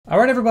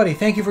Alright everybody,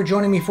 thank you for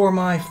joining me for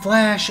my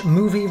Flash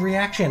movie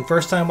reaction.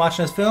 First time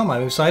watching this film,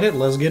 I'm excited,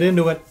 let's get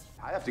into it.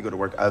 I have to go to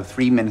work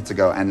 3 minutes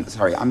ago, and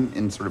sorry, I'm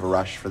in sort of a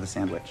rush for the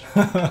sandwich.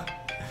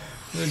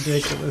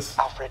 Ridiculous.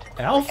 Alfred.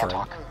 Alfred?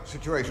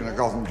 Situation at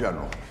Gotham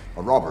General.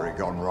 A robbery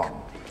gone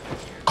wrong.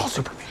 Call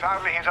Superman.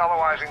 Sadly, he's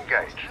otherwise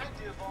engaged.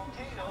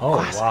 Oh,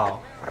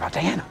 wow. What about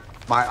Diana?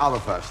 My other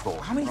first thought.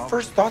 How many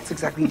first thoughts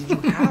exactly did you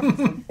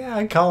have? Yeah,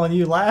 I'm calling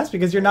you last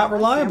because you're not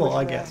reliable,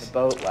 I guess.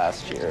 Boat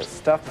last year.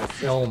 Stuff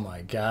was Oh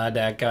my god,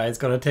 that guy's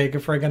gonna take a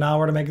friggin'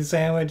 hour to make a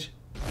sandwich.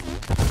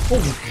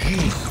 Oh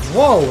jeez.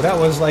 Whoa, that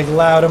was like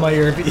loud in my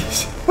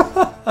earpiece.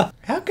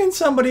 How can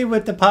somebody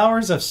with the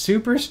powers of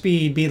super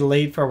speed be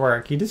late for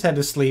work? He just had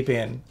to sleep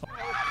in.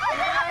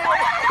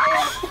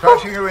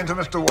 Passing you into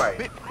Mr.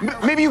 Wayne.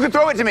 Maybe you could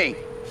throw it to me.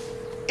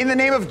 In the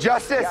name of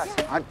justice.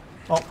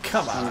 Oh,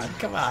 come on,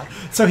 come on.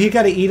 So he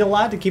gotta eat a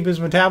lot to keep his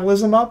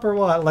metabolism up or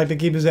what? Like to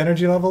keep his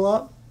energy level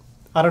up?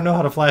 I don't know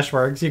how the Flash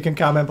works. You can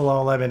comment below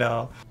and let me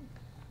know.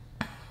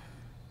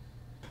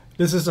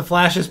 This is the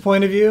Flash's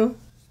point of view?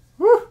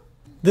 Woo!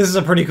 This is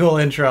a pretty cool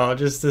intro.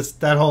 Just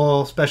that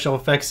whole special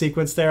effects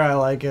sequence there, I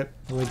like it.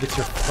 Really gets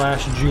your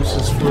Flash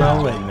juices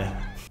flowing.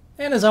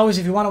 And as always,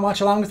 if you want to watch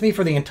along with me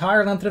for the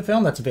entire length of the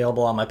film, that's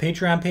available on my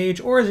Patreon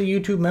page, or as a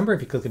YouTube member,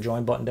 if you click the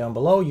join button down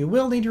below, you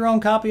will need your own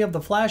copy of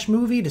the Flash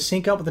movie to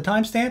sync up with the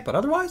timestamp, but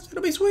otherwise,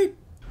 it'll be sweet.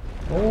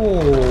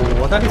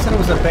 Oh, I thought he said it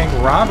was a bank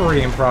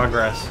robbery in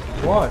progress.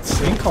 What?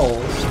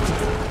 Sinkholes?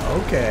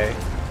 Okay.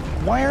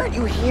 Why aren't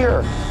you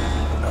here?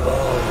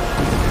 Oh,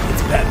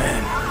 it's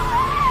Batman.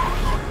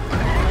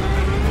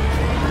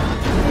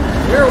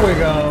 Here we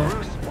go.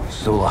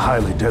 Still a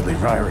highly deadly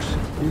virus.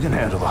 You can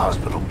handle the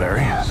hospital,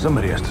 Barry.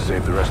 Somebody has to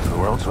save the rest of the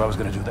world, so I was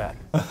going to do that.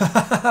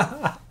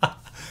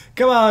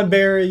 Come on,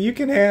 Barry, you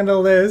can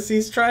handle this.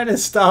 He's trying to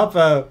stop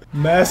a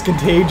mass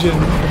contagion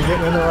from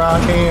getting in the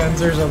wrong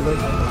hands or something.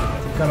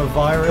 Some kind of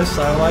virus.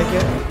 I like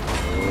it.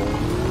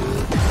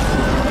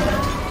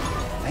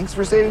 Thanks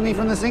for saving me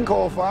from the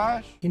sinkhole,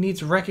 Flash. He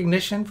needs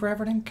recognition for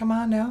everything. Come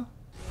on now.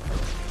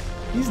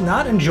 He's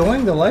not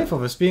enjoying the life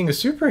of us being a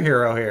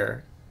superhero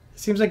here.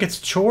 Seems like it's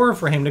a chore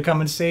for him to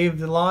come and save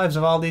the lives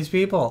of all these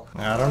people.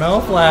 I don't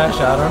know, Flash.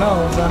 I don't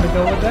know. It's time to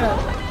go with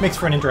that. Makes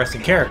for an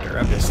interesting character,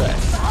 I'm just saying.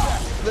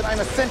 That I'm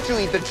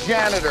essentially the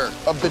janitor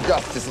of the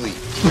Justice League.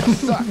 Which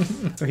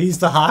sucks. So he's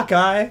the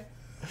Hawkeye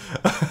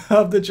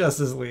of the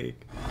Justice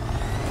League.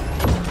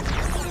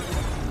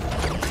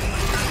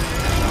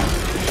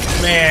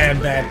 Man,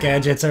 Bat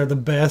Gadgets are the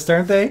best,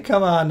 aren't they?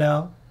 Come on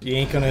now. You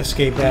ain't gonna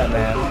escape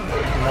Batman.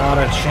 Not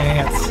a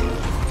chance.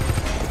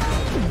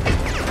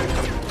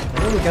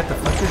 Oh, we got the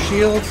Fletcher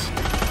shields.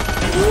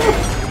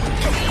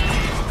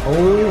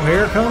 Oh,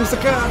 here comes the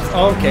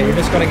cops. Okay, you're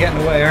just gonna get in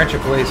the way, aren't you,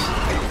 police?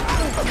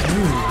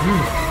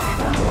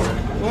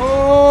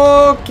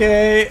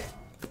 Okay.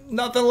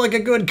 Nothing like a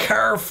good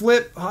car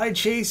flip, high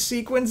chase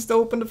sequence to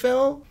open the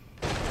film.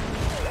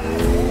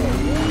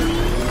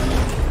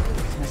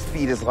 My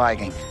speed is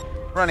lagging.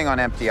 Running on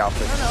empty,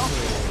 Alfred. No.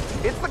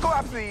 It's the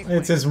collapse of the...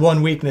 It's his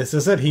one weakness,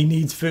 is it? He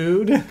needs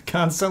food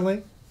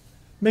constantly.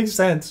 Makes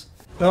sense.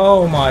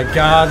 Oh my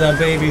god, the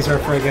babies are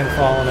friggin'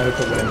 falling out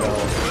the window.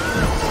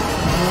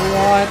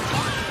 What?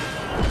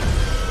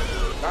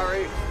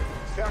 Barry,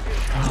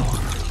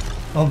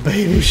 Oh,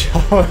 baby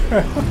shower.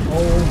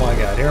 Oh my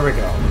god, here we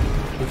go.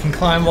 We can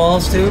climb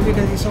walls too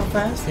because he's so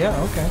fast? Yeah,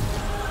 okay.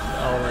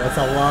 Oh, that's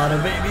a lot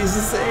of babies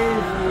to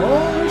save.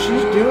 Oh,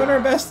 she's doing her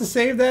best to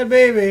save that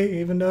baby,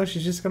 even though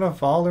she's just gonna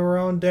fall to her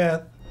own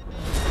death.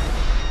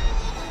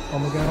 Oh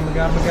my god, oh my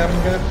god, oh my god, oh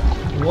my god.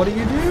 What do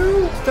you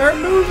do? Start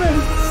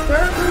moving!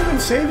 Start moving!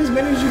 Save as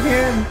many as you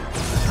can!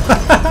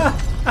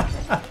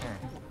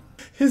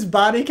 His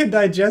body can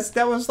digest.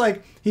 That was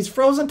like, he's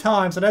frozen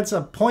time, so that's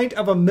a point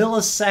of a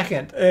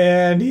millisecond.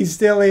 And he's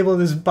still able,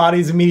 his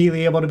body's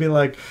immediately able to be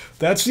like,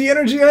 that's the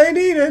energy I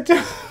needed!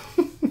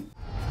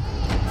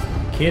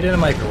 Kid in a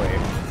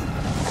microwave.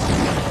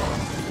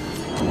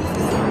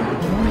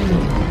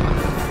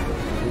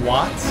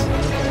 What?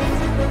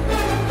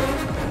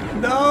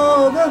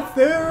 No, the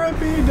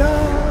therapy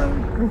dog!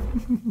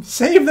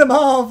 Save them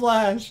all,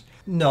 Flash!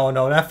 No,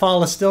 that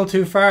fall is still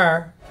too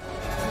far.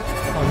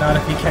 Oh, not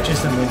if he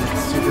catches them with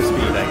super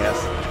speed, I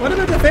guess. What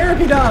about the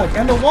therapy dog?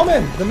 And the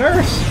woman? The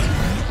nurse?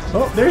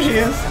 Oh, there she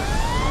is.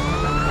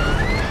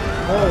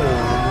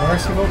 Oh,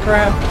 merciful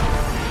crap.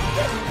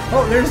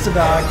 Oh, there's the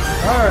dog.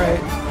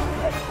 Alright.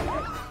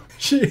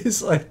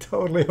 She's like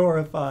totally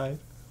horrified.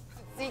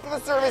 Seek the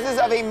services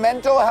of a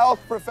mental health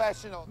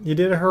professional. You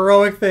did a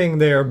heroic thing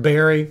there,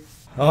 Barry.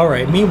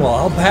 Alright,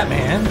 meanwhile,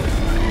 Batman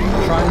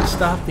trying to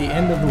stop the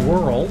end of the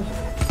world.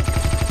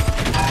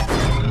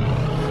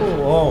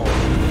 Oh,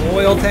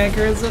 oil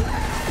tanker is it?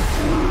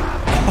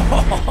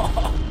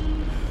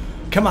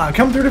 Come on,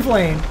 come through the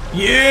flame.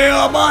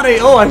 Yeah, buddy!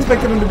 Oh, I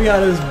expected him to be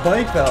on his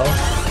bike, though.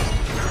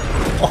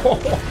 Oh.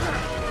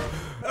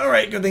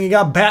 Alright, good thing you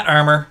got bat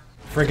armor.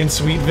 Friggin'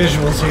 sweet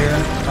visuals here.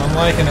 I'm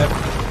liking it.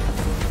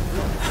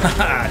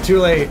 Haha, too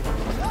late.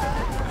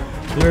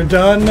 You're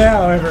done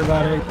now,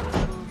 everybody.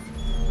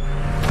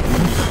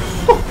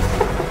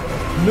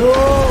 No!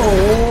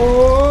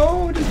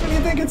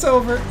 it's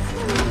over.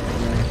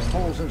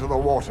 Falls into the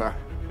water.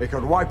 It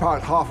could wipe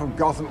out half of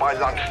Gotham By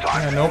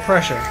lunchtime. Yeah, no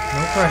pressure.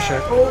 No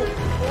pressure.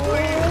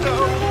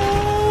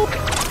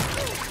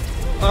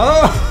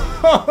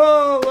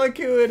 Oh, look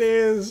who it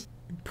is.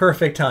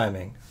 Perfect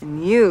timing.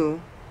 And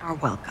you are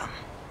welcome.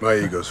 My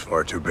ego's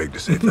far too big to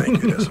say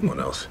thank you to someone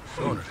else.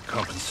 In order to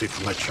compensate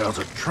for my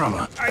childhood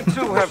trauma. I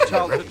too have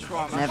childhood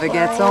trauma. Never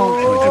gets old.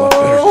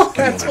 Oh,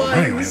 that's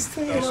why he's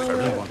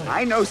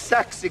I know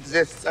sex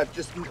exists. I've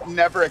just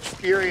never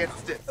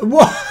experienced it.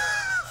 What?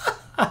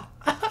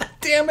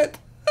 Damn it.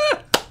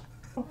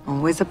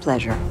 Always a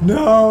pleasure.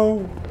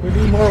 No. We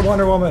need more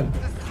Wonder Woman.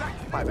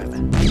 Bye,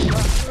 Batman.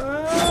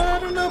 I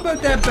don't know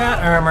about that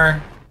bat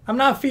armor. I'm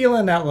not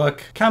feeling that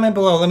look. Comment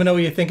below. Let me know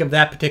what you think of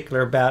that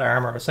particular bat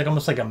armor. It's like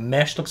almost like a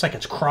mesh. Looks like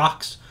it's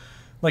Crocs.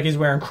 Like he's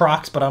wearing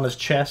Crocs, but on his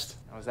chest.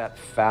 Was that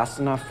fast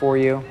enough for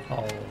you?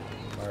 Oh,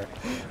 Lord.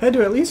 Had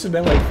to at least have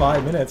been like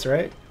 5 minutes,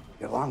 right?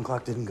 Your alarm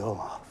clock didn't go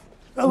off.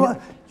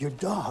 Oh, your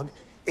dog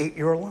ate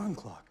your alarm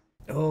clock.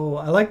 Oh,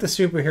 I like the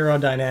superhero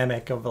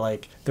dynamic of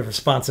like the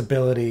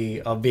responsibility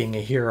of being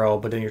a hero,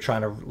 but then you're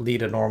trying to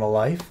lead a normal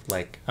life.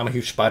 Like, I'm a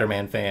huge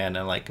Spider-Man fan,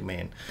 and like, I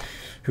mean,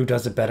 who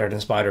does it better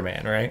than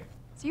Spider-Man, right?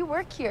 So you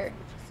work here.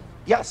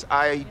 Yes,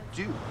 I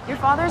do. Your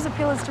father's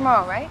appeal is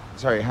tomorrow, right?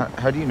 Sorry,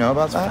 how do you know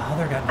about that?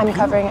 Father got I'm beat.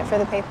 covering it for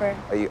the paper.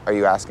 Are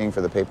you asking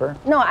for the paper?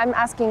 No, I'm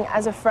asking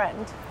as a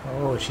friend.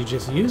 Oh, she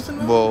just used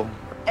him? Well,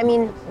 I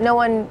mean, no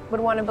one would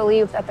want to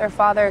believe that their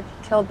father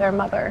killed their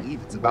mother.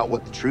 it's about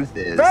what the truth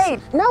is. Right.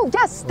 No,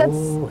 yes, that's...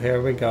 Oh,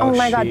 here we go. Oh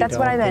my God, She that's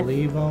what I don't meant.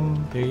 Believe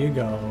him. There you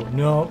go.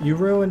 No, you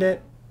ruined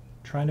it.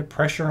 Trying to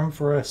pressure him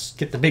for us.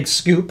 Get the big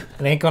scoop.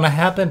 It ain't gonna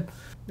happen.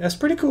 That's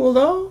pretty cool,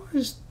 though.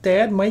 His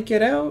dad might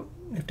get out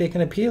if they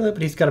can appeal it,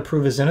 but he's got to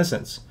prove his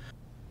innocence.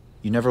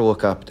 You never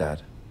look up,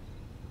 Dad.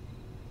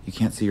 You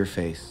can't see your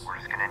face. We're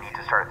just gonna need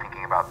to start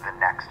thinking about the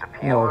next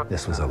appeal.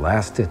 This was a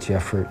last-ditch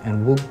effort,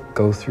 and we'll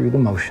go through the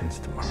motions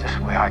tomorrow. This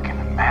way I can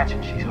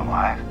imagine she's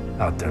alive.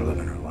 Out there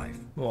living her life.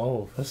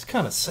 Whoa, that's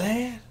kind of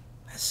sad.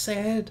 That's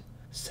sad.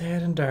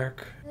 Sad and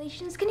dark.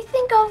 Relations can you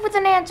think of with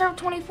an answer of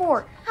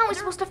 24? How are we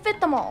supposed to fit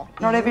them all?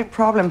 Not every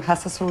problem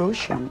has a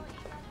solution.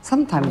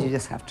 Sometimes you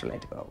just have to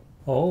let go.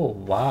 Oh,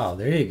 wow.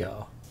 There you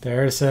go.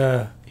 There's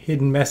a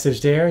hidden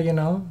message there, you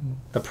know.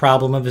 The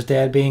problem of his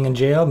dad being in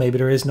jail. Maybe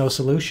there is no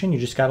solution. You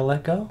just got to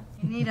let go.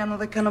 You need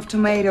another can of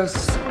tomatoes.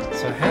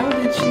 So how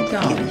did she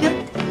die?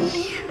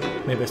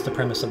 Maybe that's the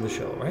premise of the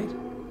show, right?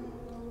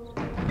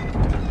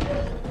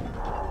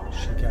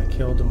 She got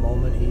killed the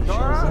moment he shows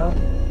up.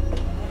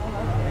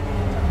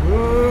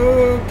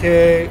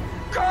 Okay.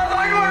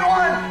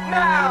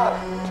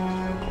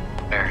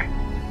 Barry,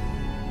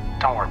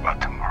 don't worry about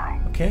tomorrow.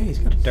 Okay, he's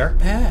got a dark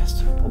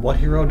past. But what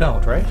hero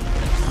don't, right?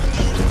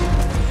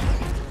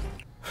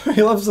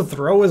 He loves to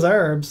throw his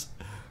arms.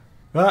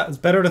 Well, it's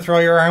better to throw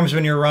your arms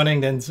when you're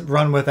running than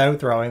run without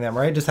throwing them,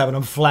 right? Just having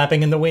them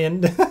flapping in the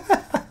wind.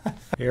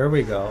 Here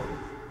we go.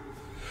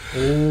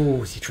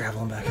 Oh, is he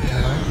traveling back in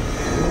time?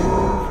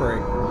 Oh,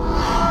 frig.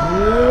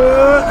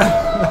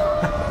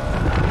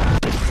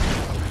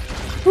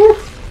 Whew.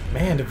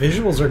 Man, the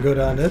visuals are good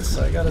on this,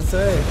 I gotta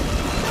say.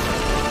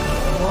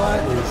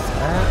 What is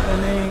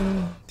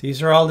happening?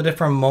 These are all the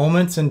different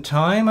moments in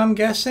time, I'm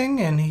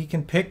guessing, and he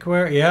can pick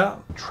where, yeah.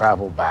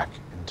 Travel back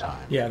in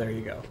time. Yeah, there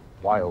you go.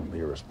 Wildly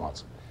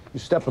irresponsible. You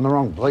step on the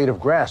wrong blade of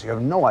grass, you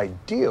have no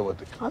idea what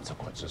the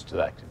consequences to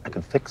that can be. I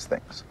could fix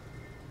things.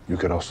 You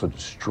could also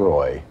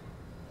destroy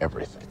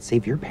everything.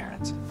 Save your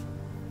parents.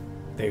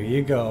 There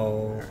you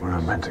go. We're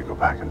not meant to go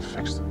back and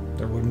fix them.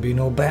 There wouldn't be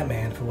no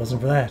Batman if it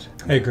wasn't for that.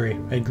 I agree,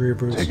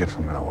 Bruce. Take it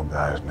from an old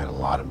guy who's made a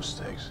lot of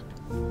mistakes.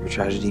 Your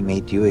tragedy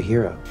made you a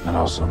hero. And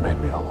also made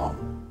me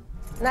alone.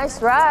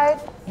 Nice ride.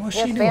 What's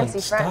You she have doing? fancy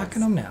friends.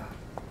 Stalking him now.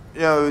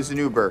 No, it was an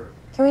Uber.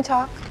 Can we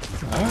talk?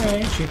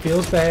 Alright, she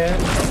feels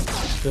bad.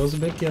 Feels a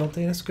bit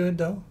guilty. That's good,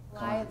 though.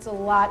 It's a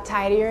lot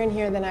tidier in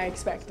here than I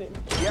expected.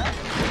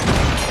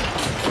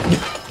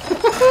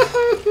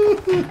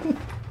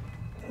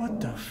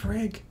 What the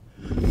frig?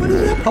 What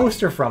is that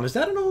poster from? Is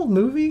that an old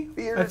movie?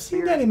 I've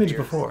seen that image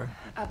before.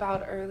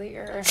 About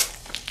earlier.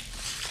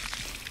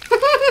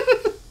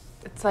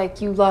 It's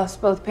like you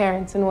lost both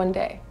parents in one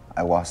day.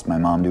 I lost my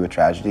mom to a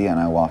tragedy, and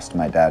I lost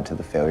my dad to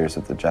the failures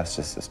of the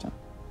justice system.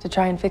 To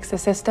try and fix the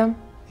system?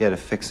 He had to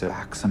fix it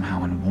back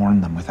somehow and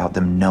warn them without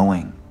them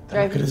knowing.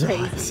 Drive Look at you his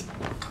crazy. eyes.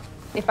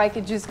 If I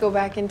could just go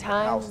back in I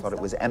time. always thought it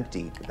was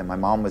empty, but then my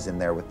mom was in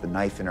there with the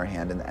knife in her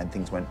hand, and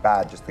things went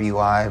bad. Just 3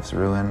 lives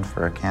ruined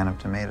for a can of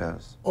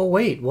tomatoes. Oh,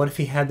 wait. What if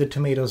he had the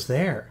tomatoes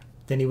there?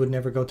 Then he would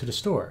never go to the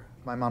store.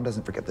 My mom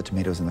doesn't forget the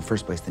tomatoes in the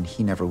first place, then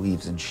he never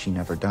leaves and she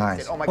never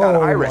dies. Oh my God, God,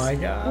 oh Iris. my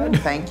God.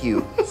 Thank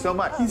you so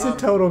much. He's a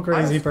total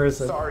crazy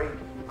person. Sorry.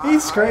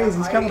 He's crazy.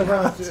 He's coming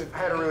around. I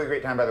had a really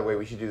great time, by the way.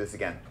 We should do this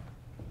again.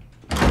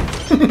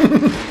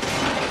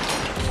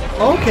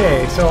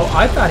 Okay, so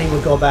I thought he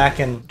would go back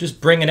and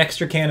just bring an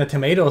extra can of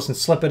tomatoes and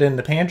slip it in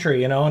the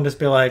pantry, you know, and just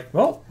be like,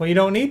 well, you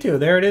don't need to.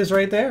 There it is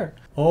right there.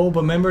 Oh,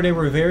 but remember they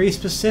were very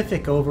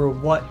specific over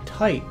what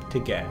type to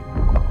get.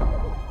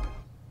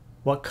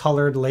 what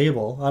colored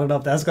label. I don't know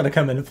if that's going to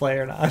come into play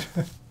or not.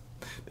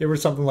 They were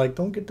something like,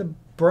 don't get the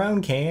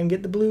brown can,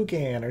 get the blue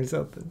can or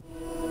something.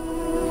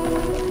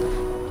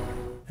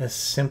 As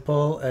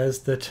simple as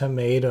the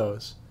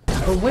tomatoes.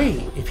 But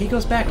wait, if he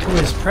goes back to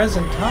his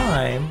present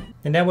time,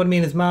 and that would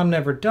mean his mom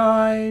never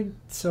died,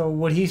 so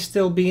would he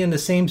still be in the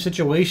same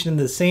situation, in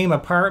the same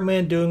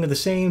apartment, doing the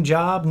same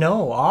job?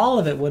 No, all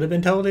of it would have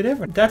been totally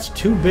different. That's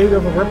too big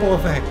of a ripple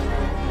effect.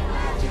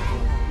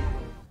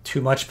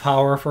 Too much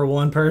power for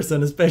one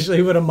person,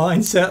 especially with a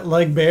mindset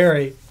like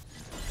Barry.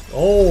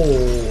 Oh,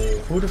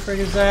 who the frick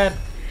is that?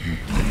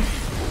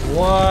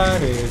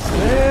 What is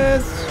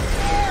this?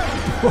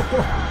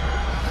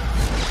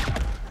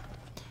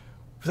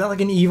 Was that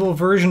like an evil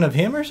version of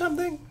him or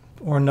something?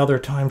 Or another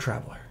time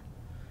traveler?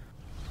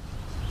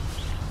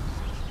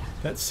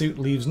 That suit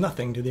leaves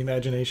nothing to the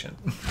imagination.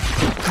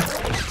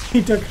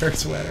 He took her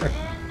sweater.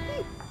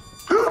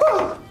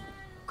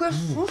 Que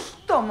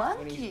susto,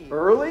 monkey.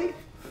 Early?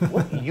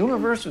 What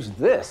universe was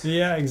this?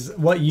 Yeah,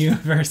 what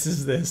universe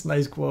is this?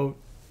 Nice quote.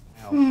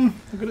 Look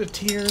at the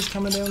tears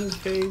coming down his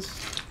face.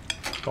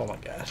 Oh my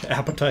god,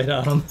 appetite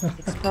on him.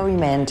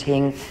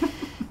 Experimenting.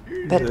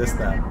 But This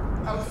that.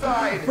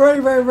 Outside.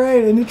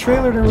 Right. In the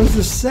trailer there was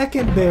the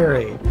second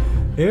Barry.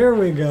 Here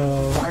we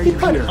go. He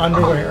put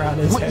underwear on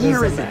his head. What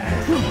year is it?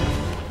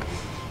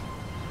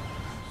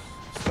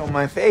 Stole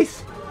my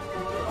face.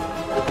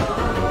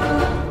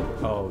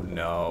 Oh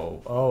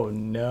no. Oh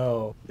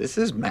no. This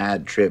is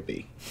mad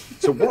trippy.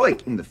 So we're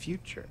like in the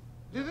future.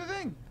 Do the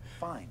thing.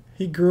 Fine.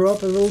 He grew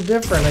up a little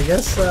different, I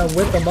guess,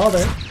 with the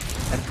mother.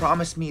 And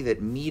promise me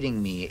that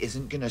meeting me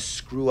isn't gonna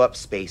screw up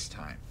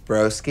space-time.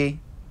 Broski,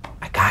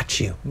 I got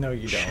you. No,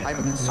 you don't. I'm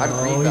Oh,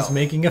 Greenbelt. he's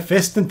making a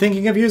fist and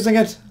thinking of using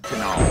it.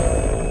 No.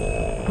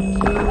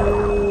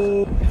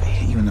 If I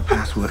hit you in the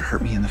past, will it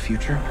hurt me in the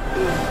future?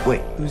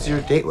 Wait, who's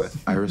your date with?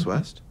 Iris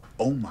West?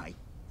 Oh my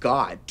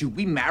god, do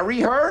we marry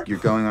her? You're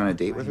going on a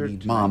date with her?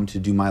 Mom to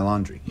do my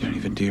laundry. You don't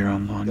even do your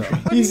own laundry.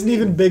 He's an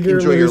even bigger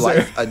Enjoy your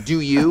loser. life. Do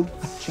you?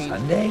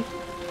 Sunday?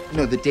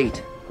 No, the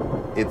date.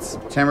 It's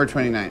September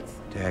 29th.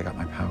 The day I got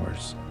my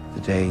powers.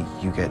 The day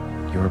you get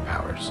your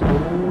powers.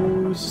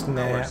 Oh,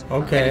 snap. And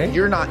Okay. if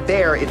you're not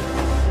there in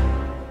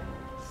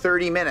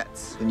 30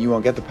 minutes, then you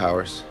won't get the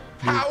powers.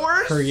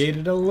 Powers?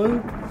 Created a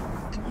loop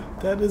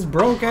that is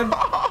broken.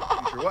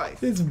 Your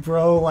wife. It's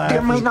bro laugh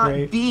There might is not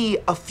great. be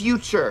a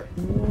future.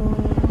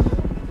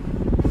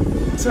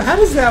 So how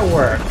does that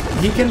work?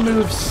 He can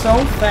move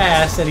so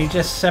fast that he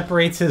just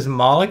separates his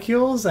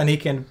molecules and he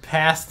can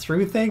pass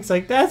through things?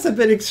 Like, that's a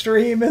bit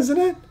extreme, isn't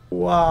it?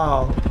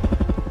 Wow.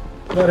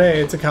 But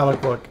hey, it's a comic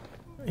book.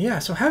 Yeah,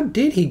 so how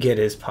did he get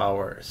his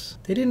powers?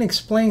 They didn't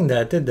explain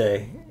that, did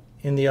they?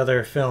 In the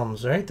other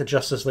films, right? The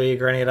Justice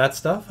League or any of that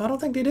stuff? I don't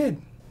think they did.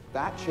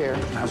 That chair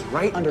was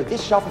right under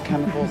this shelf of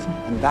chemicals,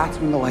 and that's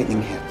when the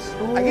lightning hits.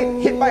 I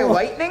get hit by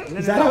lightning?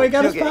 Is that how he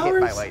got his You don't get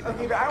hit by powers? lightning.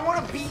 Okay, but I don't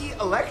want to be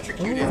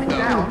electrocuted. Oh,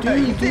 now.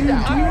 dude, You did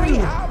that. I already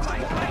dude. have my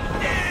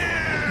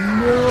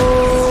lightning.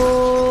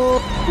 No!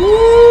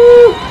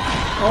 Woo!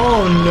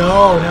 Oh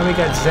no, now we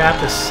got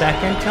zapped a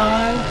second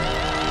time?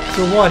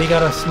 So what, he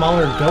got a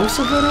smaller dose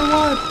of it or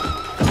what?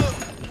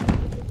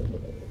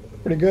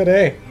 Pretty good,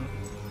 eh?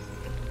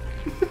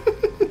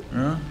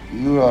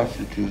 You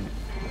also do.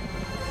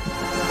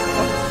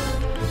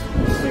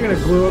 You're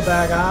gonna glue it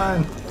back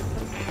on.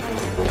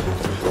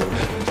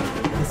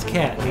 This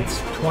cat needs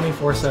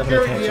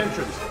 24/7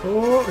 attention.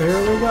 Oh, here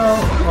we go.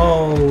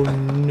 Oh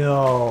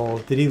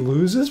no. Did he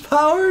lose his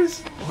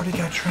powers? Or did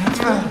he got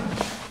transferred?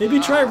 Maybe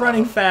try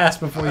running fast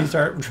before you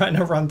start trying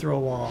to run through a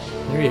wall.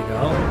 There you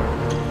go.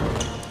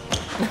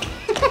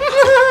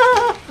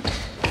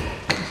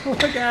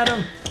 Look at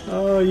him.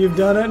 Oh, you've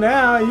done it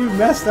now. You've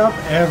messed up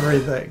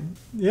everything.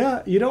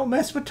 Yeah, you don't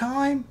mess with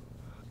time.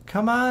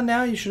 Come on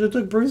now, you should have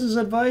took Bruce's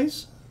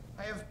advice.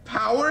 I have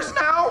powers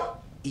now?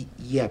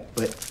 Yeah,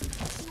 but...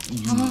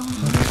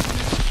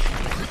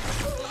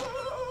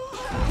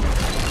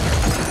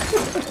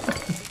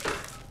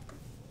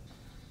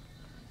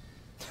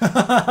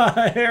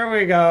 Here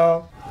we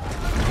go.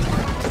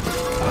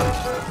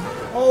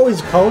 Oh,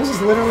 his clothes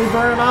is literally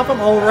burning off him?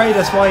 Oh, right,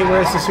 that's why he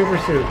wears the super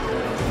suit.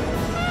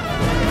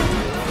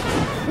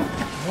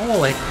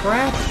 Holy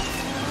crap.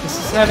 This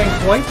is having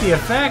quite the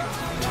effect.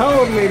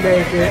 Totally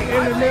naked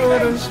in the middle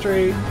of the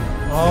street.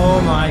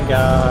 Oh my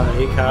god,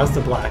 he caused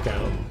a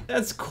blackout.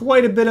 That's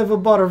quite a bit of a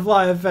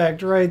butterfly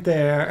effect right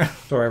there.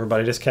 Sorry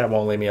everybody, this cat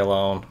won't leave me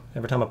alone.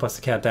 Every time I press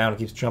the cat down, it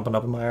keeps jumping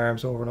up in my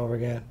arms over and over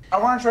again. I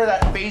want to try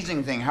that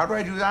phasing thing. How do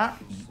I do that?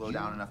 Slow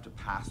down enough to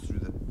pass through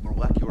the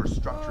molecular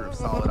structure of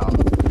solid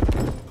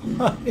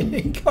objects.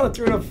 He go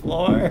through the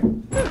floor.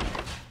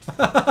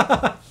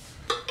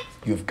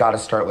 You've got to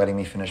start letting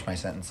me finish my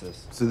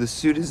sentences. So the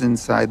suit is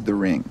inside the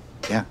ring.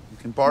 Yeah, you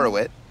can borrow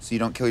it so you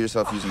don't kill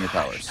yourself using your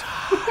powers.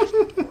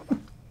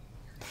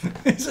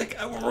 He's like,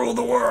 I will rule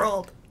the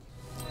world.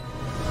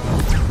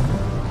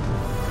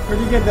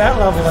 Where'd you get that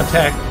level of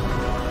tech?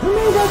 Who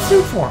made that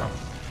suit for him?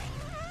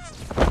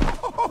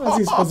 Was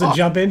he supposed to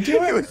jump into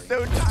it? It was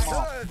so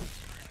tight.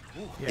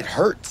 It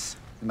hurts.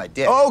 My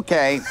dick.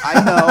 Okay,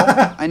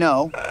 I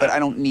know, but I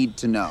don't need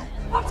to know.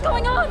 What's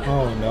going on?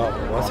 Oh no,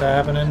 what's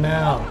happening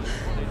now?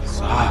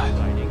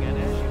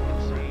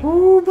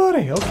 Ooh,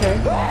 buddy,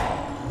 okay.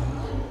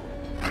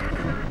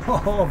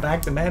 Oh,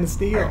 back to Man of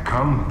Steel. I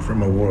come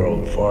from a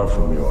world far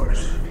from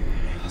yours.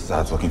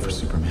 Zod's looking for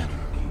Superman.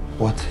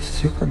 What's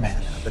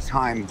Superman? At the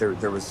time,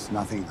 there was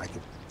nothing I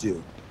could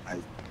do.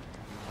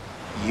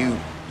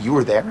 You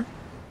were there?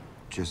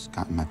 Just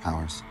gotten my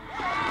powers.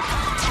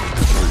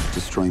 I was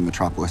destroying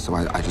Metropolis, so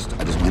I just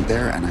went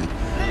there and I...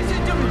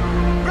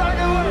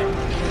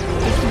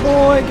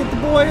 Get the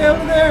boy out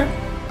of there!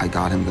 I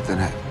got him, but then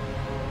I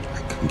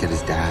couldn't get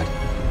his dad.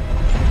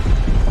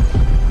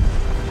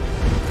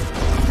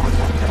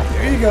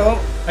 There you go.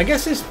 I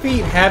guess his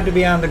feet had to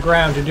be on the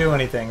ground to do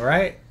anything,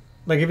 right?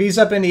 Like, if he's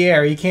up in the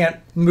air, he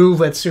can't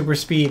move at super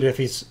speed if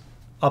he's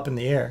up in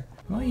the air.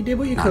 Well, you did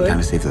what you could. I'm trying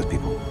to save those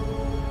people.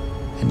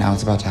 And now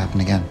it's about to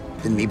happen again.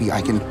 Then maybe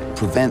I can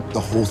prevent the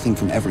whole thing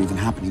from ever even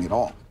happening at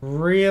all.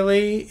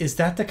 Really? Is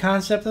that the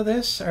concept of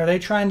this? Are they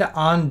trying to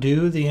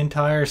undo the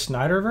entire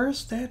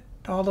Snyderverse?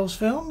 All those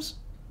films?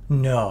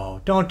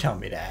 No, don't tell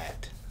me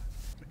that.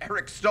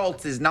 Eric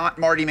Stoltz is not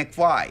Marty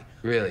McFly.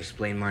 Really?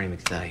 Explain Marty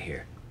McFly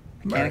here.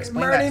 I can't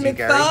explain Marty that to you,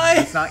 Gary.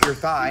 McFly? It's not your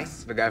thigh.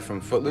 The guy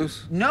from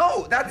Footloose?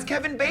 No, that's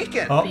Kevin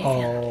Bacon.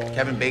 Uh-oh.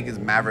 Kevin Bacon's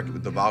Maverick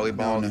with the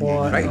volleyball.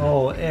 What? Right?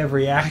 Oh,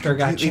 every actor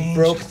got changed.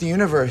 broke the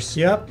universe.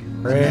 Yep.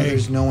 And now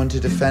there's no one to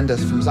defend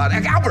us from Zod.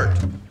 Albert!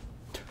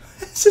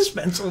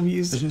 Suspenseful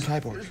music. There's no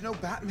Cyborg. There's no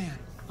Batman.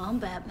 I'm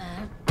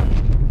Batman.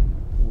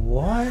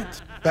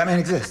 What? Batman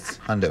exists.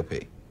 Hundo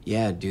P.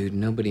 Yeah, dude,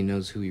 nobody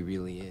knows who he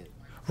really is.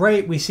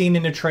 Right, we seen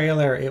in the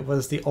trailer, it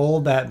was the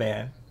old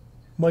Batman.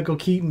 Michael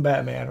Keaton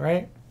Batman,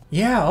 right?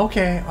 Yeah,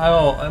 okay.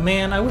 Oh,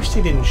 man, I wish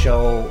they didn't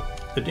show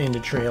in the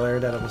trailer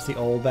that it was the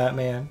old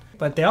Batman.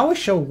 But they always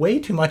show way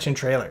too much in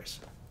trailers.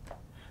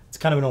 It's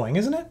kind of annoying,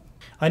 isn't it?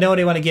 I know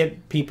they want to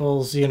get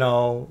people's,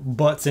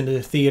 butts into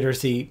the theater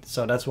seat,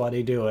 so that's why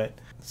they do it.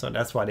 So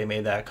that's why they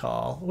made that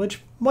call,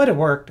 which might have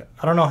worked.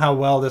 I don't know how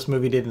well this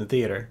movie did in the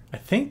theater. I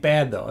think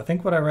bad, though. I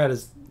think what I read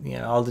is,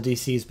 all the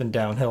DC's been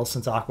downhill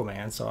since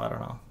Aquaman, so I don't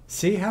know.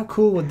 See, how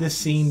cool would this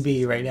scene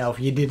be right now if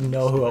you didn't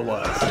know who it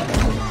was?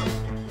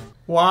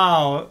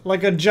 Wow,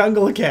 like a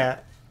jungle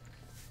cat.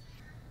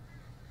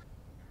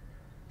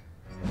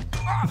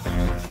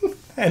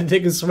 Had to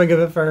take a swing of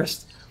it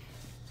first.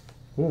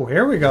 Ooh,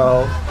 here we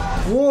go.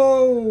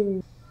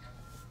 Whoa.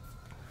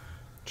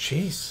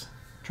 Jeez.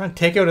 Trying to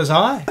take out his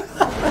eye.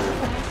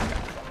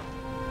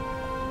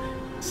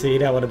 See,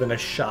 that would have been a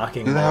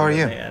shocking Who the hell are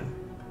you? Man.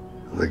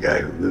 I'm the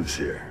guy who lives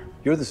here.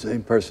 You're the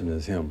same person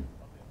as him,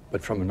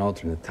 but from an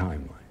alternate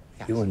timeline.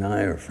 Yes. You and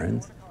I are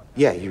friends.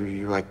 Yeah,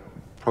 you're like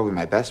probably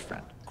my best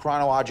friend.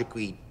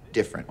 Chronologically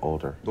different.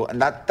 Older. Well, and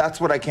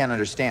that's what I can't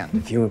understand.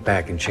 If you went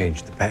back and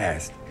changed the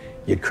past,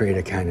 you'd create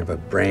a kind of a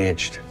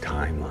branched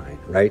timeline,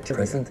 right?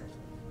 Present,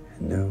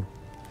 and new,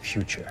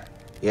 future.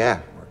 Yeah.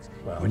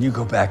 Well, when you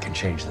go back and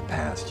change the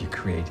past, you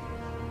create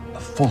a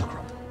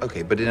fulcrum.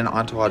 Okay, but in an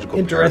ontological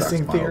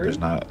Interesting paradox model, theory. there's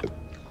not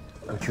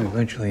What you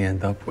eventually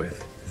end up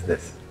with is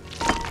this.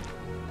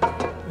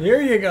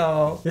 Here you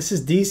go. This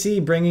is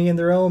DC bringing in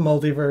their own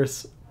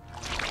multiverse.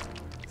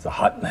 It's a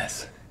hot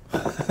mess.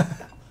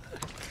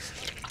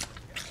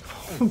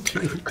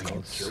 Dude.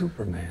 Called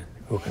Superman,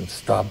 who can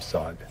stop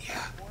Zod.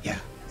 Yeah.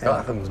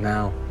 Gotham's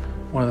now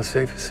one of the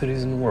safest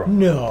cities in the world.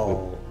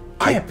 No.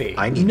 Can't be.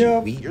 I need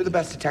Nope. you. You're the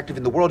best detective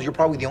in the world. You're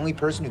probably the only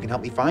person who can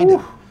help me find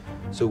him.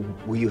 So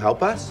will you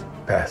help us?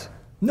 Pass.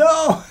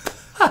 No!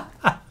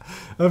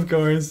 Of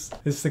course.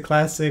 It's the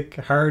classic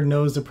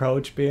hard-nosed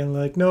approach, being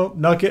like, nope,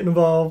 not getting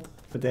involved.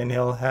 But then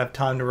he'll have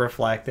time to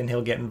reflect and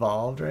he'll get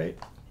involved, right?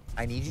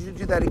 I need you to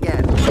do that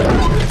again.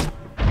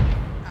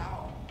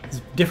 It's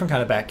a different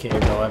kind of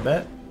Batcave, though, I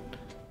bet.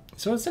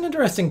 So it's an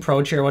interesting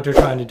approach here, what they're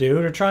trying to do.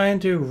 They're trying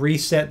to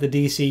reset the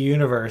DC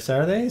universe,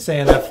 are they?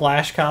 Saying that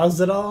Flash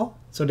caused it all?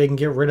 So they can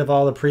get rid of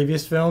all the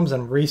previous films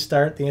and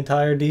restart the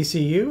entire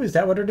DCU? Is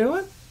that what they're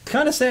doing?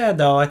 Kind of sad,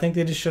 though. I think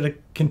they just should have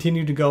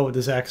continued to go with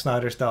the Zack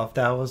Snyder stuff.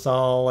 That was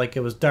all, like,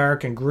 it was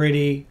dark and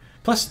gritty.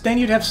 Plus, then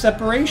you'd have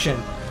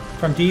separation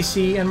from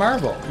DC and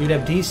Marvel. You'd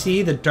have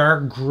DC, the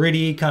dark,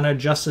 gritty kind of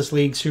Justice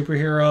League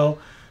superhero,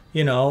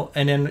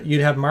 and then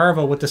you'd have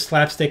Marvel with the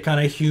slapstick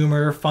kind of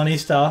humor, funny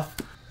stuff.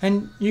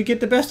 And you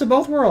get the best of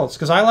both worlds,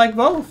 because I like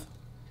both.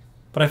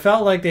 But I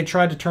felt like they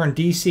tried to turn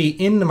DC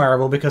into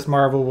Marvel because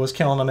Marvel was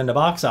killing them in the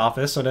box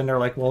office. So then they're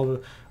like,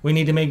 well, we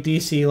need to make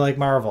DC like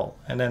Marvel.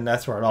 And then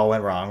that's where it all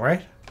went wrong,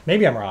 right?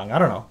 Maybe I'm wrong. I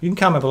don't know. You can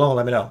comment below and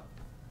let me know.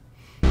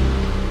 The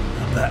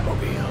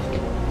Batmobile.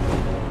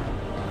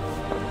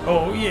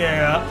 Oh,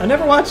 yeah. I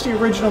never watched the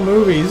original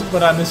movies,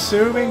 but I'm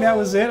assuming that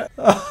was it.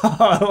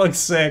 Oh, it looks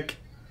sick.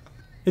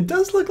 It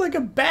does look like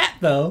a bat,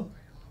 though.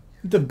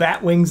 The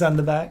bat wings on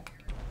the back.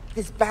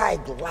 This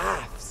bag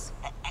laughs.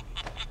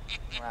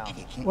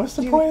 What's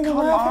the point of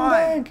the laughing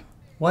bag?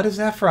 What is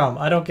that from?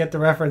 I don't get the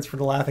reference for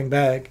the laughing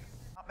bag.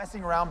 Not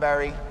messing around,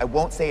 Barry. I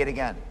won't say it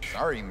again.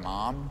 Sorry,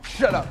 Mom.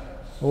 Shut up.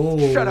 Oh.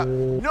 Shut up.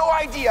 No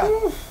idea.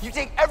 You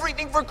take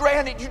everything for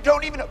granted. You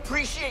don't even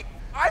appreciate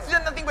I've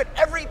done nothing but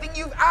everything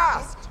you've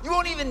asked. You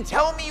won't even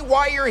tell me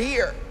why you're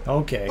here.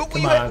 Okay, but will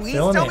come you on, at least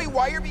fill tell in. me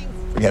why you're being...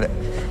 Forget it.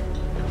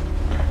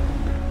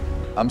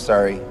 I'm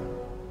sorry.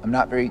 I'm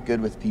not very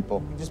good with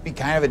people. You just be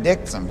kind of a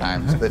dick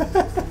sometimes, but...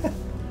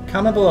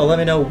 Comment below, let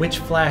me know which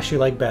Flash you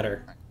like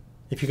better.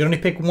 If you could only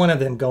pick one of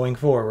them going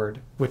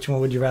forward, which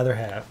one would you rather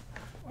have?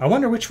 I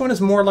wonder which one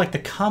is more like the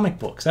comic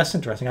books. That's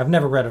interesting. I've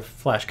never read a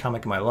Flash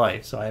comic in my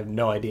life, so I have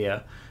no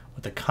idea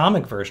what the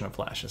comic version of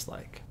Flash is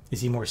like. Is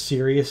he more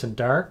serious and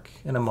dark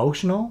and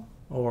emotional?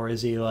 Or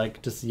is he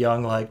like just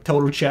young, like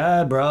total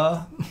Chad,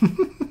 bruh?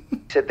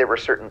 Said there were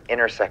certain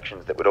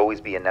intersections that would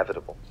always be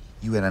inevitable.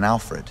 You had an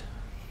Alfred.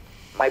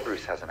 My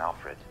Bruce has an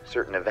Alfred.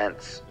 Certain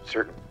events,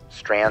 certain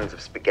strands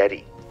of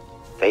spaghetti.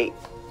 Fate.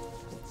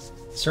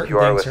 Certain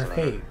things are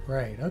fate.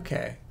 Right,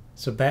 okay.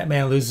 So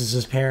Batman loses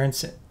his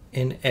parents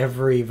in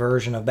every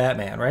version of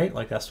Batman, right?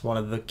 Like that's one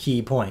of the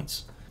key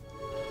points.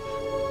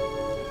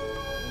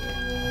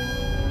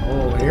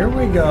 Oh, here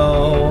we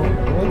go.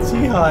 What's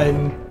he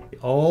hiding? The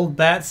old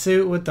bat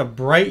suit with the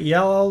bright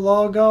yellow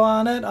logo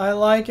on it. I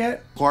like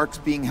it. Clark's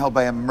being held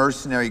by a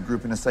mercenary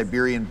group in a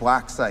Siberian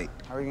black site.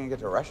 How are you gonna get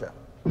to Russia?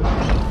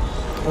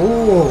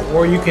 Oh,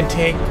 or you can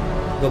take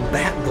the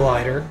bat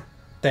glider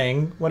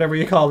thing, whatever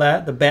you call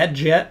that, the bat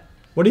jet.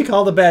 What do you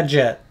call the bat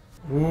jet?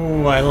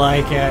 Ooh, I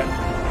like it.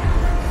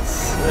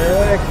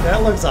 Sick.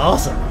 That looks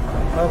awesome.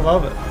 I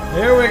love it.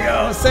 Here we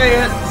go. Say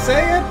it.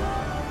 Say it.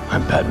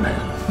 I'm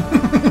Batman.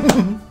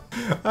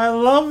 I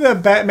love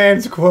that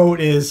Batman's quote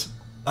is,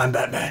 I'm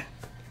Batman.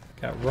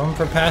 Got room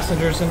for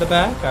passengers in the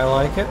back. I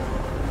like it.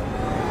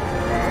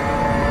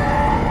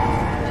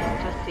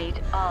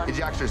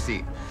 Ejector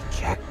seat.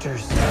 Ejector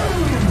seat.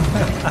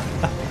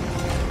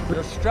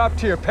 You're strapped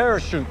to your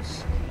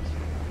parachutes.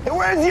 Hey,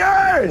 where's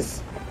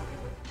yours?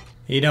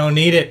 He don't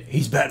need it.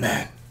 He's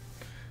Batman.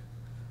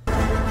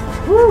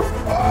 Woo.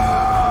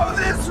 Oh,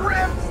 this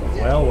rips.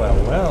 Well, well,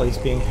 well. He's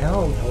being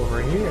held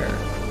over here.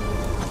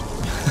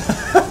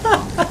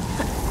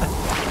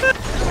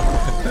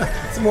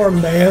 It's a more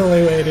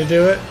manly way to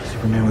do it.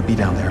 Superman would be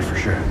down there for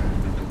sure.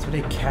 So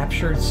they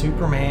captured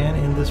Superman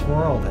in this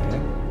world, eh?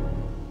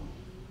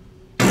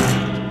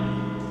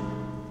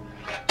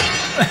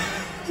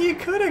 You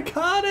could have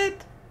caught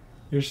it.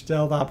 Your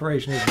stealth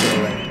operation is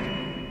ruined.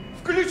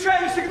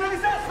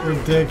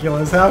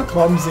 Ridiculous. How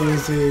clumsy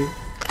is he?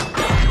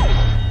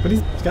 But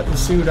he's got the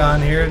suit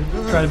on here,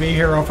 trying to be a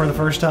hero for the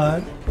first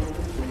time.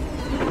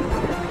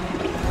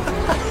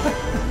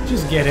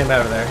 Just get him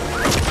out of there.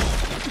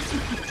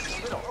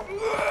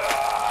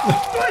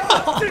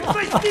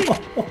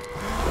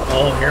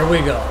 Oh, here we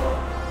go.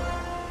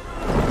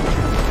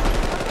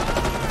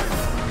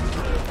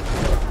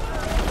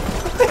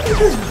 He's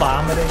just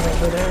vomiting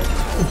over there.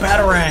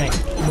 Batarang.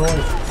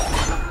 Noise.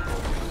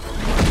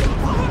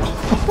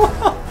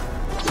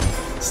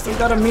 Still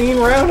got a mean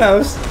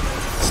roundhouse.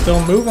 Still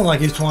moving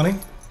like he's 20.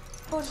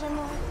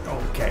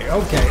 Okay,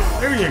 okay.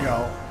 There you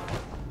go.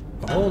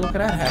 Oh, look at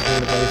that happy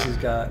device he's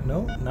got.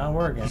 Nope, not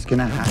working. It's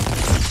gonna happen.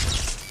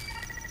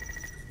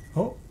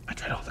 Oh. I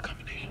tried all the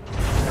combinations.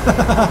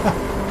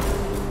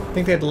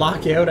 Think they'd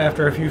lock you out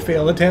after a few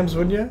failed attempts,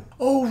 wouldn't you?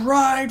 Oh,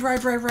 right.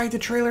 The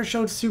trailer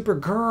showed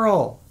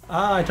Supergirl.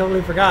 Ah, I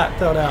totally forgot.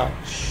 Throw it out.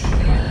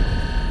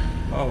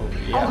 Oh,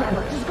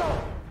 yeah.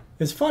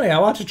 It's funny, I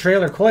watched a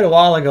trailer quite a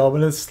while ago,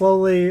 but it's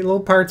slowly, little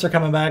parts are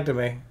coming back to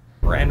me.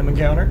 Random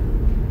encounter.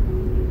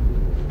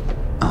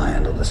 I'll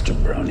handle this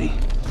jabroni.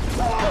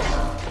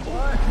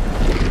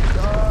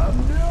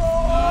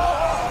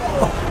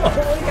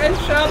 Oh, he got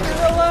shot through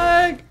the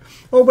leg.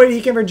 Oh, but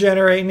he can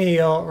regenerate and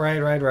heal.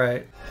 Right.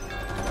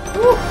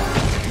 Woo.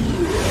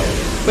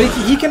 But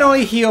he can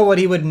only heal what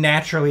he would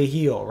naturally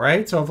heal,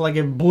 right? So if like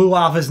it blew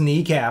off his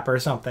kneecap or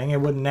something,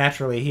 it wouldn't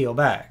naturally heal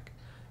back.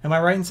 Am I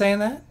right in saying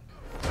that?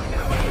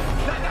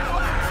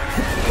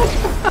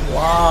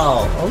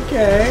 Wow,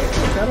 okay.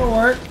 That'll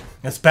work.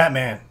 That's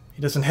Batman.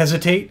 He doesn't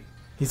hesitate.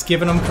 He's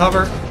giving him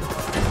cover.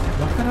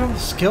 Look at him,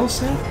 skill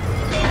set.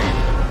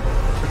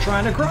 We're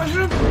trying to crush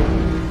him.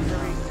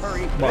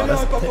 Wow,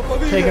 that's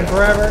taking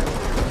forever.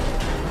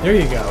 There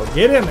you go.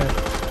 Get in there.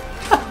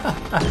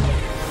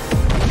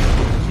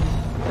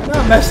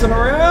 Not messing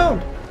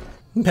around.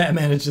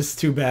 Batman is just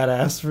too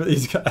badass for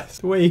these guys.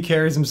 The way he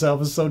carries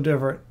himself is so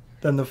different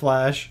than the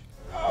Flash.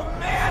 Oh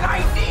man, I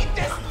need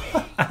this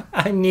knee.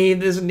 I need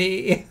this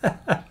knee.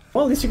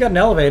 Well, at least you got an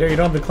elevator. You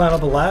don't have to climb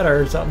up a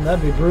ladder or something.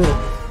 That'd be brutal.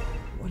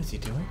 What is he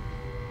doing?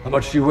 How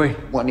much do you weigh?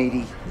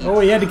 180. Oh,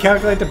 he had to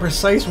calculate the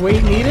precise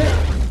weight needed?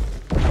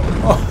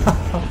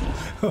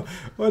 Oh,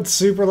 what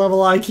super level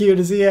IQ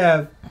does he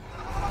have?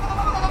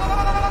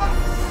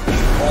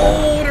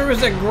 Oh, there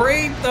was a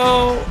grate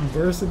though.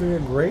 Burst into a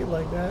grate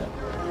like that.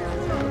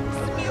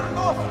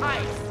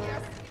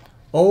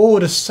 Oh,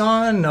 the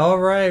sun. Oh,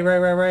 right.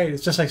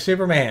 It's just like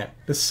Superman.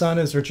 The sun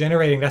is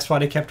regenerating. That's why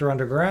they kept her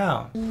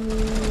underground.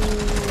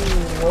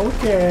 Ooh,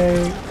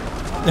 okay.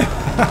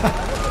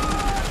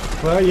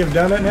 Well, you've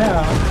done it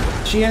now.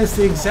 She has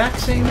the exact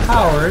same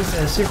powers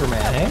as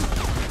Superman, eh?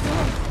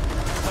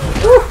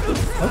 Woo,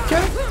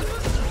 okay.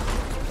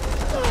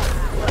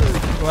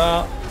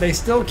 Well, they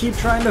still keep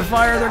trying to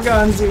fire their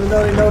guns even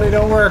though they know they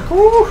don't work.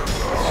 Woo!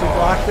 She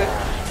blocked it.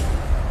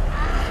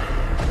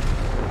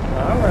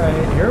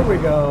 Alright, here we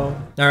go.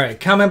 Alright,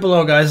 comment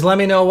below, guys. Let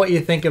me know what you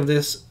think of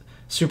this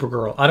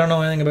Supergirl. I don't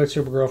know anything about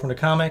Supergirl from the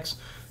comics,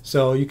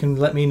 so you can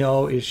let me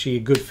know, is she a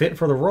good fit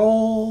for the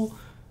role?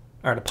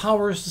 Are the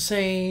powers the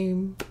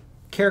same?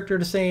 Character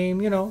the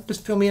same? You know,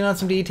 just fill me in on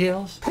some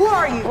details. Who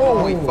are you?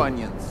 Holy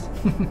Funyuns.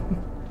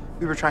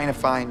 We were trying to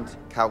find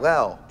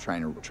Kal-El,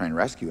 trying to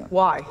rescue him.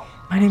 Why?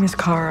 My name is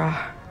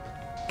Kara.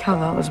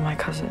 Kal-El was my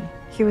cousin.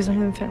 He was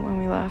an infant when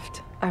we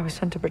left. I was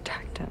sent to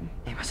protect him.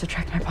 He must have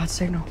tracked my pod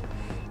signal.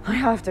 I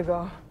have to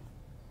go.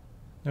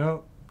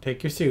 No,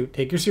 take your suit.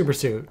 Take your super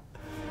suit.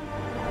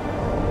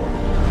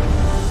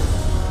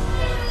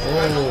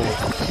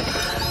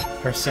 Oh.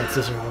 Her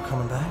senses are all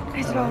coming back.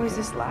 Is it always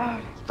this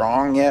loud?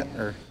 Strong yet?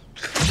 Or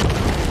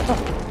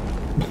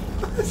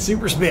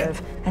super spit.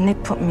 And they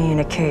put me in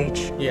a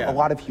cage. Yeah. A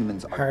lot of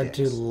humans are hard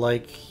dicks. to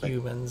like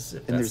humans,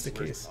 if that's the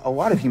case. A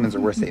lot of humans are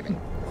worth saving.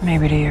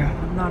 Maybe to you.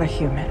 I'm not a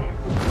human.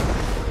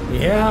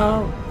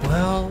 Yeah,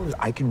 well...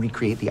 I can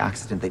recreate the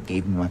accident that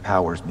gave me my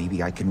powers.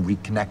 Maybe I can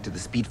reconnect to the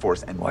Speed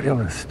Force and... Why do you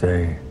want to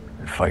stay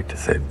and fight to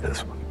save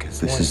this one? Because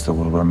this is the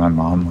world where my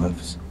mom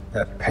lives.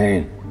 That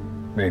pain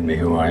made me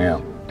who I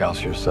am.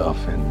 Douse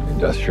yourself in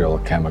industrial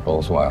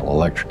chemicals while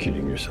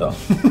electrocuting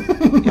yourself.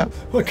 Yep.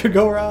 What could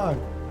go wrong?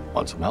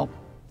 Want some help?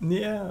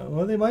 Yeah,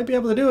 well, they might be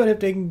able to do it if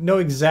they know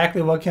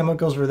exactly what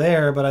chemicals were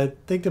there, but I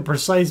think the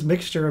precise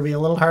mixture would be a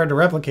little hard to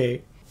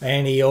replicate.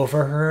 And he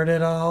overheard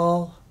it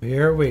all.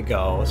 Here we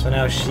go. So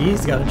now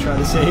she's got to try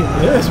to save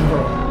this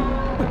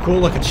world. Cool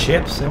looking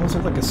ships. They almost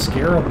look like a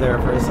scarab there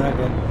for a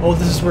second. Oh,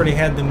 this is where they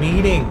had the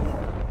meeting.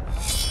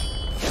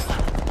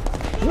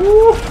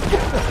 Woo!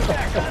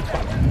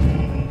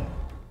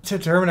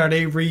 Determine, are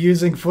they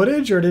reusing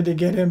footage or did they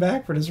get him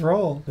back for this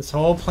role? This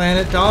whole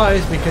planet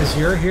dies because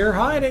you're here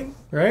hiding,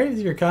 right?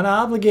 You're kind of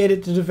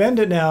obligated to defend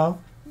it now,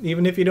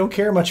 even if you don't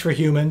care much for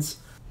humans.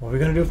 What are we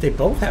going to do if they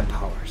both have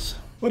powers?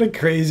 What a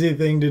crazy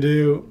thing to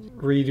do.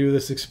 Redo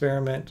this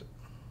experiment.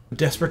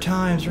 Desperate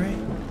times, right?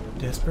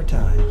 Desperate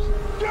times.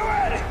 Do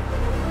it!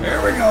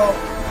 There we go.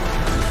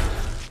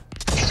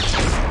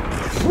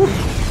 Whew.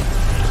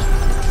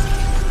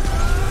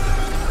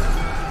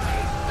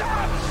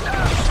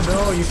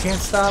 No, you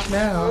can't stop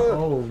now.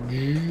 Oh,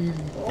 geez.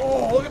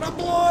 Oh, look at the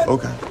blood.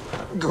 Okay.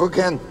 Go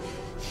again.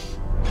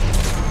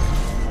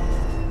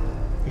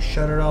 You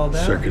shut it all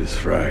down? Circuit is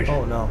fried.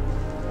 Oh, no.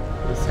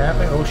 What's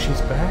happening? Oh,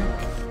 she's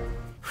back.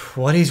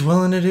 What he's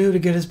willing to do to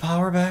get his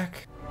power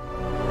back.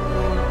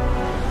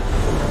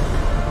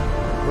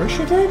 Where's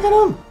she taking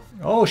him?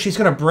 Oh, she's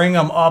going to bring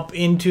him up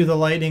into the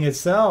lightning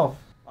itself.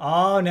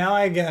 Oh, now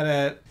I get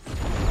it.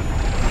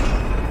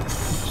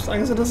 As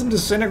long as it doesn't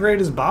disintegrate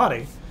his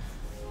body.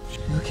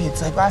 Okay,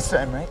 it's like last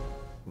time, right?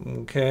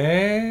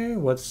 Okay,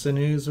 what's the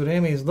news with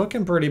him? He's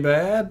looking pretty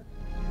bad.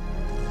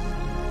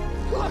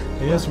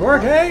 It's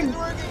working!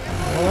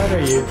 What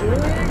are you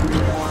doing?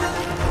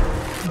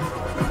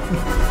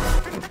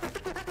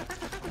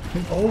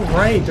 Oh,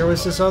 right, there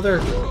was this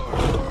other...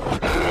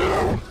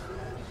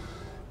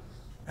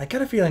 I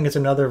get a feeling it's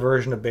another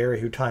version of Barry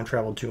who time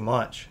traveled too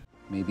much.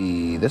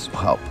 Maybe this will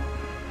help.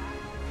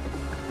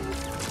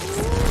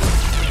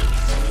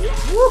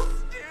 Woo!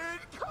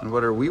 And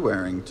what are we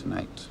wearing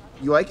tonight?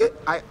 You like it?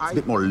 It's a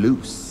bit more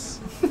loose.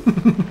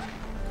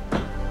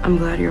 I'm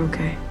glad you're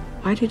okay.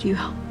 Why did you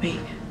help me?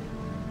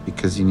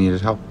 Because you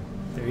needed help.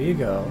 There you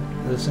go.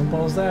 As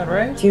simple as that,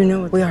 right? Do you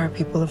know we are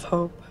people of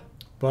hope?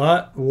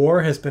 But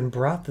war has been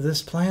brought to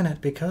this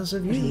planet because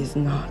of you. Please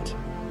not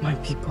my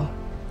people.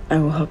 I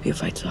will help you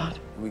fight Zod.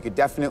 We could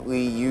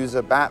definitely use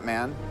a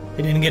Batman.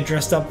 He didn't get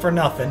dressed up for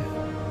nothing.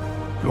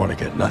 You want to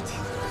get nuts?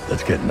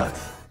 Let's get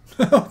nuts.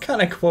 What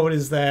kind of quote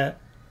is that?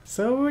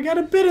 So we got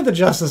a bit of the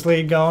Justice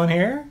League going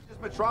here.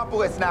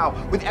 Metropolis now.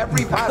 With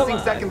every passing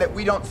second that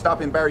we don't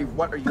stop in Barry,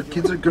 what are your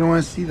kids are gonna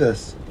want to see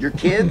this? Your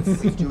kids?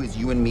 What we do is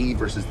you and me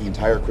versus the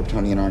entire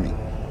Kryptonian army.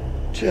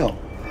 Chill.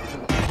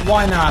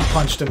 Why not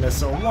punch the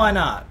missile? Why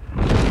not?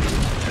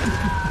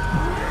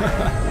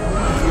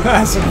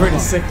 That's a pretty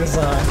sick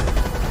design.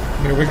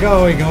 Here we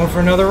go. We're going for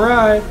another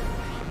ride.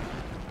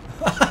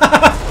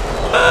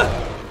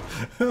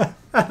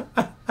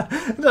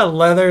 The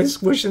leather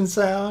squishing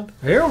sound.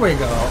 Here we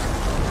go.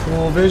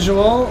 Cool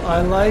visual.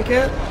 I like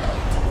it.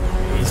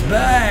 He's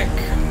back.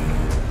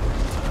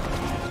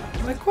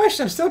 My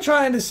question, I'm still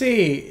trying to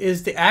see,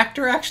 is the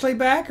actor actually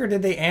back or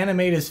did they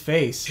animate his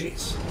face?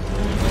 Jeez.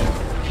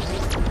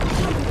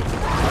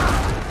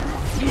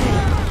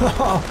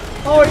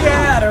 Oh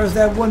yeah, there was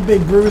that one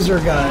big bruiser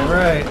guy,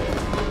 right.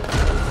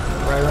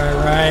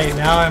 Right.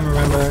 Now I'm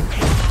remembering.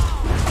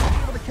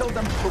 We're able to kill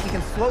them, but we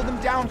can slow them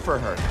down for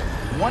her.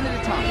 One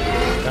at a time.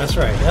 That's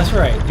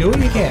right. Do what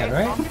you can,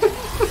 right?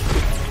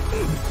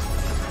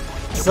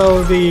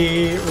 So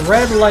the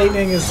red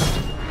lightning is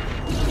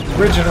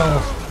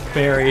original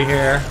Barry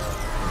here.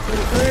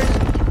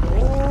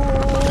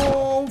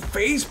 Oh,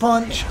 face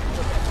punch.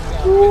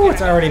 Ooh,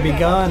 it's already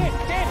begun.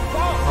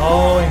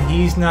 Oh, and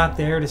he's not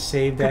there to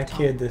save that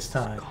kid this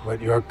time.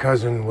 But your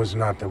cousin was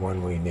not the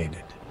one we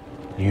needed.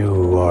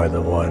 You are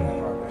the one.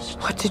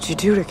 What did you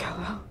do to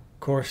Kal-El? Of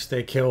course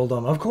they killed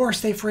him. Of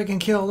course they freaking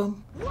killed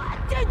him. What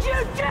did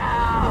you do?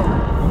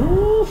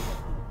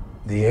 Oof.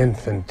 The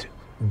infant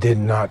did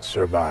not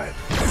survive.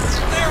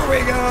 There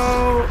we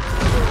go.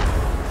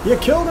 You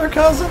killed her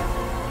cousin.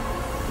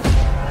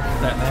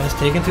 Batman is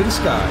taken to the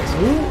skies.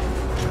 Ooh.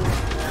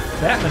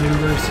 Bat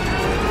maneuvers.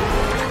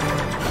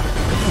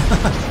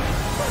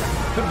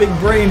 A big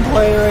brain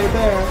play right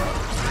there.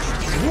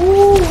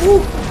 Woo!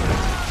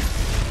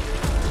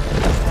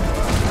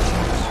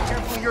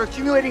 Careful, you're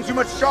accumulating too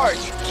much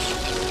charge.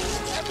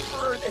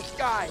 Emperor, this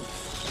guy.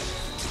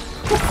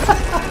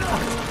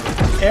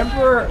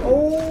 Emperor.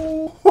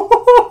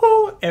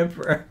 Oh,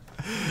 Emperor.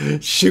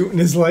 Shooting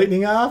his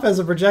lightning off as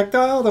a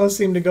projectile don't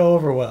seem to go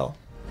over well.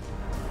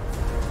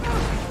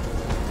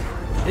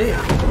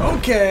 Yeah,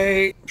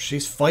 okay.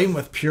 She's fighting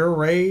with pure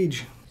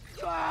rage.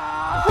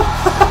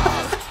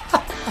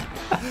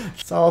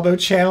 It's all about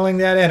channeling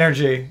that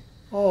energy.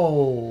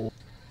 Oh.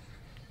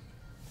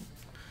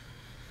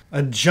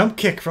 A jump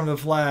kick from the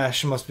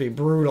Flash must be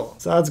brutal.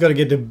 Zod's gonna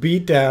get the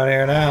beat down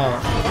here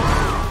now.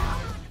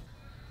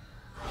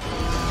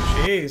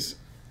 Jeez.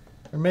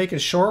 They're making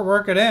short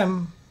work of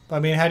him. I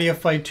mean, how do you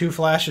fight two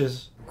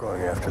Flashes?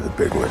 Going after the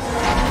big one.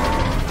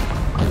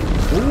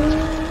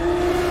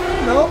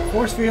 Ooh, no,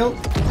 force field.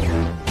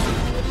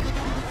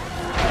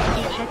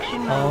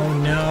 Oh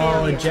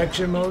no,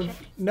 ejection mode.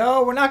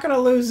 No, we're not gonna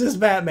lose this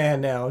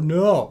Batman now.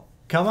 No.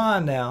 Come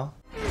on now.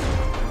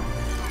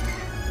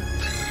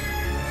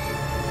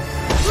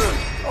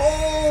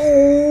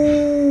 Oh!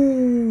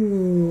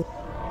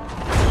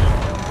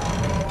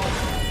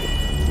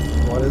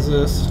 What is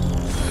this?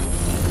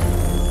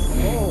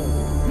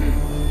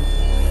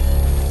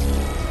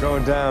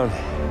 Going down.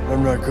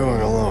 I'm not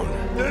going alone.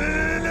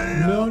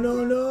 No,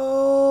 no,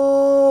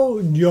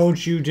 no!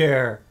 Don't you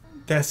dare.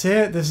 That's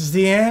it? This is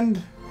the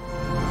end?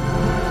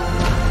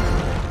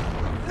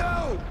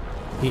 No!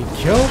 He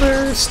killed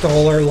her,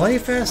 stole her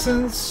life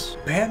essence.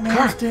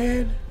 Batman's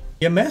dead.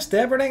 You messed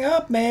everything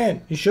up,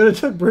 man. You should have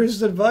took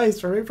Bruce's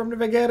advice right from the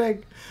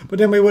beginning. But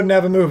then we wouldn't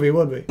have a movie,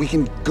 would we? We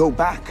can go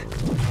back.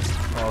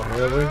 Oh,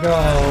 here we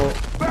go.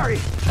 Barry!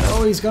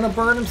 Oh, he's gonna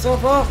burn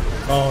himself up.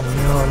 Oh,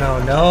 no, no,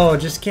 no. It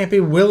just can't be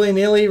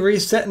willy-nilly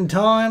resetting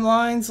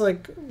timelines.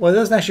 Like, well, it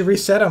doesn't actually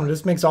reset them. It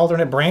just makes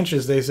alternate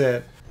branches, they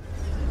said.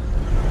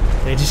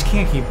 They just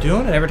can't keep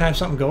doing it every time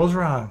something goes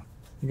wrong.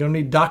 You're gonna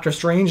need Doctor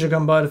Strange to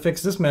come by to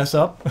fix this mess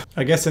up.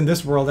 I guess in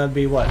this world that'd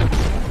be what?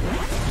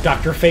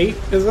 Dr. Fate,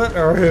 is it?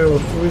 Or who?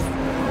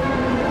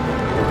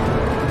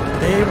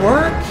 They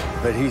worked.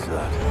 But he's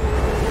not.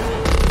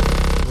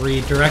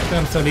 Redirect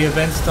them so the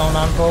events don't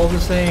unfold the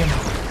same.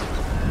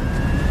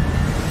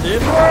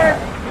 Did work!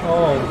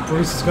 Oh,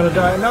 Bruce is gonna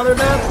die another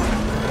death.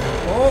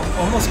 Oh,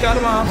 almost got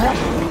him off.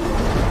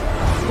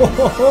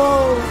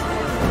 Whoa!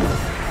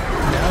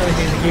 Now we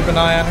need to keep an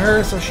eye on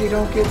her so she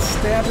don't get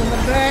stabbed in the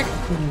back.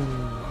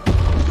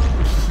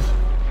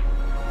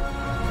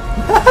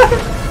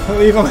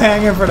 Leave him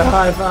hanging for the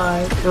high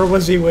five. Or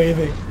was he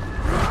waving?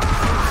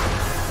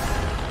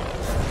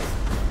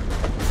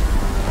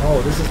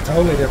 Oh, this is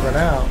totally different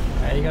now.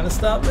 How you gonna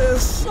stop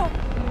this?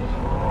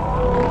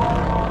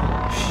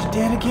 She's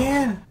dead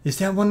again. Is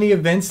that one of the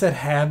events that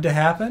had to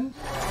happen?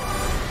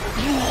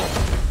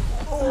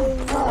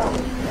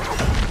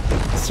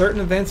 Certain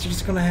events are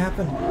just gonna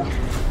happen.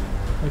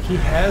 Like he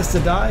has to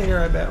die here,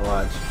 I bet.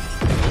 Watch.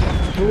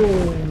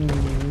 Ooh.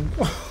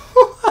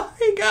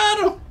 He got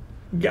him.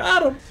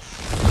 Got him.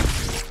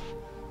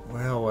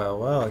 Well, well,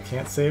 well. I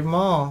can't save them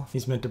all.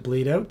 He's meant to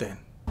bleed out then.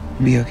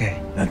 Be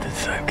okay. Not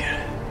this time, kid.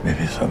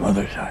 Maybe some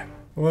other time.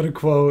 What a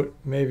quote.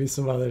 Maybe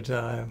some other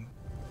time.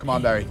 Come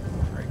on, Barry.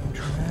 Freaking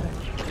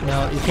dramatic.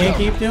 No, you can't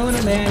keep doing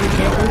it, man. You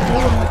can't keep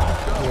doing it.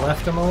 You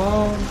left him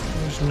alone.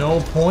 There's no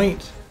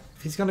point.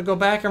 If he's gonna go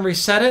back and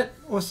reset it,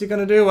 what's he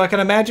gonna do? I can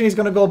imagine he's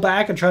gonna go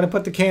back and try to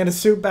put the can of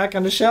soup back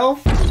on the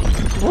shelf.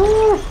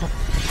 Woo.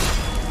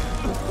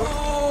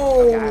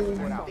 Oh.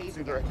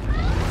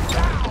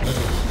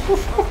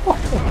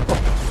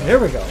 There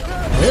we go.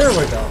 There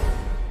we go.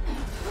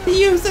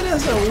 He used it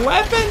as a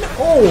weapon?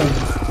 Oh!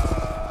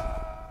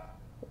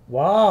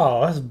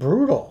 Wow, that's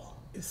brutal.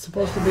 He's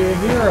supposed to be a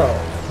hero.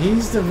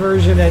 He's the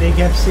version that he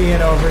kept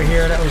seeing over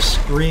here that was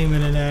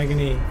screaming in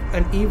agony.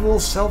 An evil,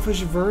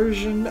 selfish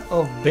version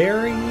of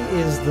Barry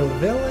is the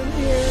villain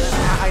here?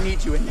 I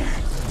need you in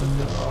there.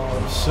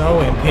 Oh,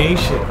 so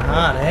impatient,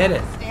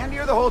 hot-headed. Stand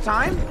here the whole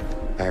time?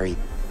 Barry,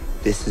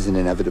 this is an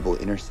inevitable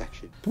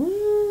intersection.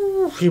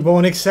 Ooh, he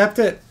won't accept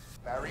it.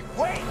 Barry,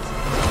 wait!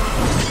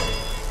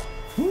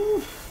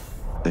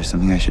 There's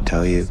something I should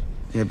tell you.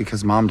 Yeah,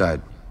 because Mom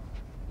died.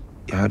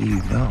 How do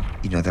you know?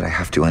 You know that I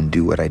have to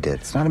undo what I did.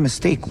 It's not a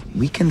mistake.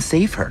 We can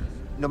save her.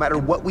 No matter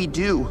what we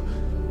do,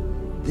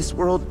 this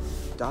world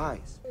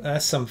dies.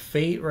 That's some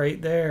fate right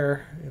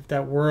there. If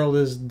that world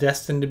is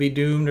destined to be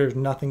doomed, there's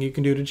nothing you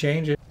can do to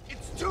change it.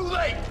 It's too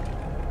late!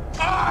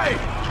 I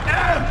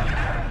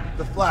am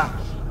the Flash!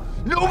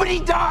 Nobody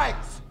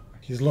dies!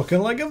 He's looking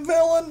like a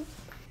villain.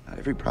 Not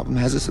every problem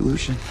has a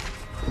solution.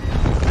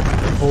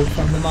 Pulled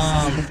from the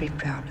mom. Every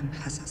problem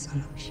has a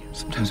solution.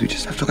 Sometimes we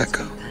just have to let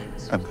go.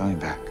 I'm going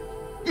back.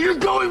 You're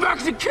going back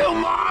to kill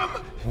Mom?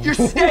 You're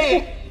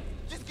staying!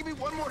 Just give me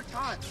one more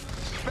time.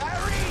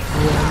 Barry!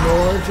 One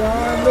more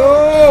time.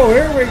 No!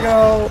 Here we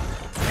go.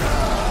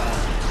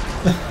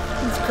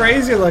 It's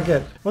crazy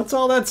looking. What's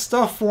all that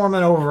stuff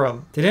forming over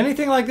him? Did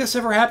anything like this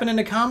ever happen in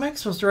the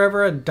comics? Was there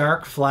ever a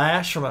dark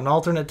flash from an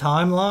alternate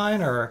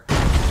timeline, or?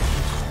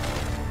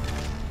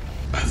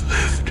 I've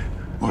lived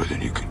more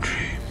than you can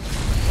dream.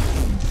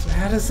 So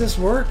how does this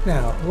work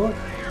now? What?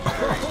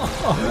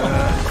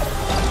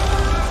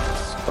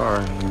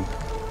 Sorry.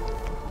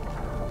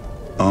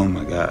 Oh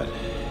my god.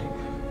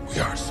 We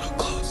are so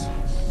close.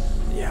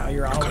 Yeah,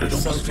 you're I've got it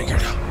always so almost close.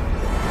 figured out.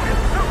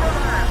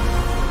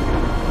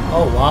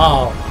 Oh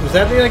wow. Was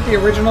that like the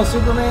original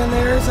Superman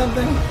there or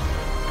something?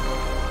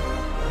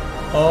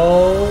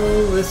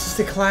 Oh, this is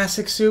the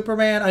classic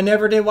Superman. I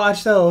never did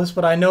watch those,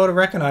 but I know to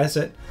recognize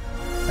it.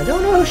 I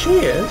don't know who she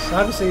is.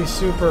 Obviously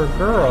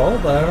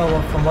Supergirl, but I don't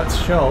know from what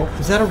show.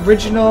 Is that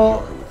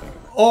original?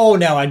 Oh,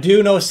 now I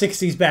do know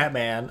 60s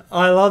Batman.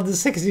 I loved the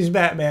 60s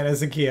Batman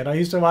as a kid. I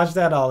used to watch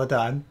that all the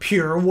time.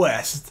 Pure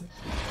West.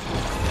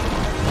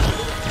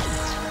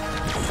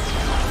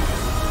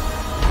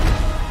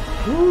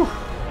 Whew.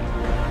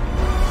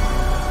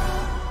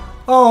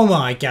 Oh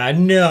my god,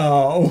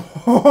 no.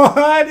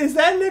 What? Is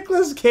that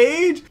Nicolas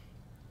Cage?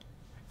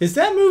 Is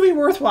that movie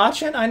worth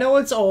watching? I know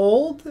it's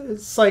old.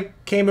 It's like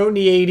came out in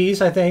the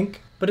 80s, I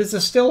think. But does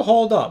it still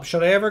hold up?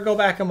 Should I ever go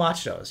back and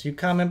watch those? You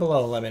comment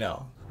below, let me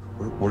know.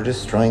 We're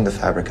destroying the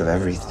fabric of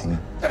everything.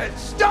 It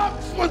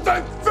stops once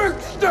I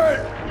fixed it!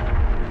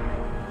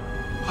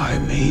 I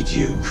made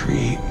you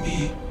create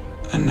me,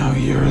 and now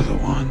you're the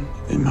one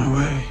in my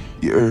way.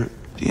 You're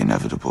the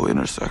inevitable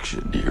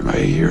intersection. You're my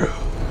hero.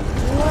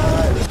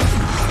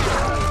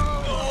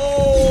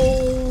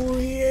 Oh,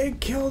 he had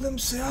killed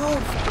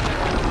himself.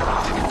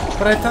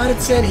 But I thought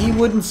it said he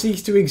wouldn't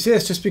cease to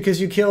exist just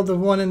because you killed the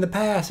one in the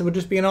past. It would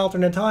just be an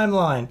alternate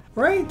timeline.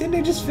 Right? Didn't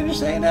they just finish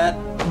saying that?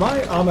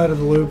 I'm out of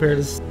the loop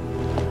here.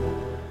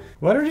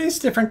 What are these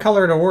different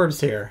colored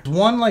orbs here?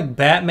 One like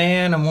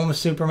Batman and one with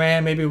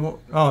Superman. Maybe. Oh,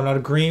 no, the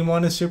green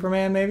one is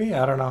Superman, maybe?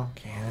 I don't know.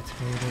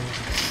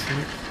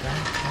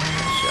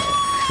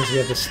 Because we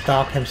have to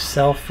stop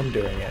himself from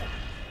doing it.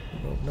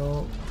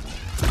 No.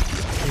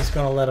 He's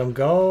gonna let him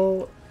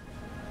go.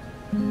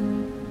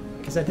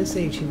 Because at this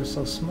age he was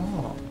so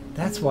small.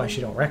 That's why she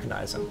don't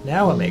recognize him.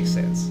 Now it makes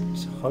sense.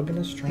 He's hugging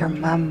a stranger. Your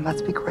mom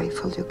must be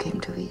grateful you came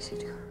to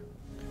visit her.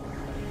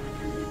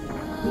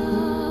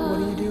 What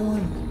are you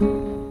doing?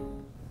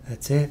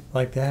 That's it,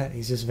 like that.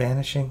 He's just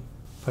vanishing.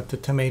 Put the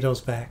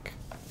tomatoes back.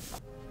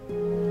 The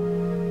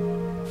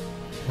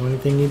only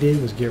thing he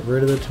did was get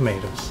rid of the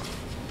tomatoes.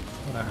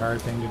 What a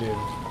hard thing to do.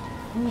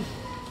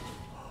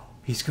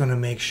 He's gonna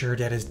make sure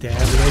that his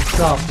dad wakes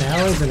up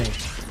now, isn't he?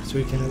 So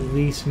he can at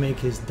least make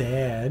his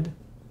dad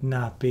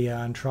not be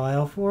on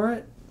trial for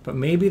it. But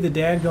maybe the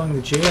dad going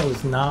to jail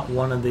is not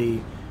one of the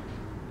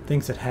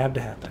things that have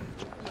to happen.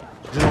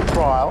 The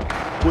trial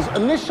was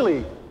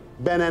initially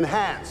been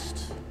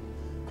enhanced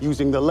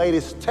using the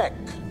latest tech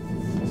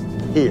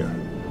here.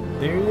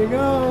 There you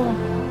go.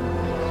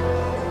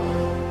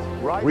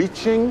 Right.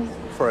 Reaching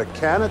for a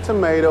can of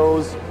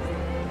tomatoes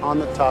on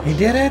the top. He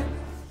did it?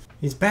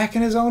 He's back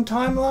in his own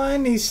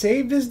timeline? He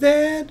saved his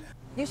dad?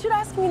 You should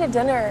ask me to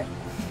dinner.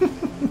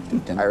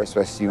 Iris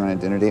West, do you want to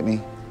dinner date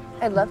me?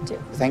 I'd love to.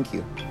 Thank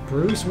you.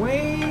 Bruce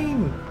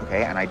Wayne.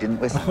 Okay, and I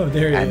didn't listen. Oh,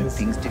 there he and is.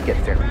 things did get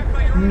very.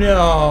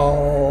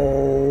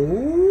 No.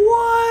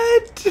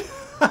 What?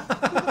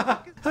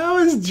 How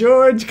is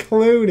George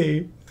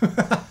Clooney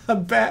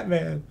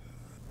Batman?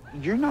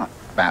 You're not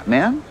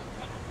Batman.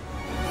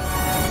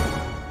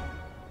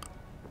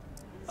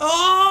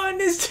 Oh,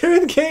 and his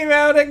tooth came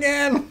out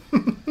again.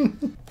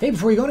 Hey,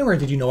 before you go anywhere,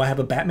 did you know I have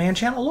a Batman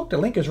channel? Look, the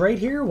link is right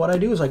here. What I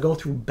do is I go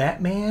through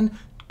Batman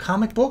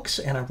comic books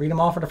and I read them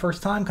all for the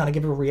first time, kind of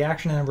give a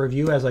reaction and a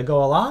review as I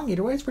go along.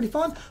 Either way, it's pretty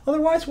fun.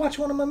 Otherwise, watch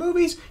one of my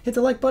movies. Hit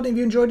the like button if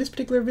you enjoyed this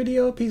particular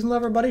video. Peace and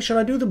love, everybody. Should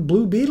I do the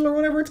Blue Beetle or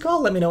whatever it's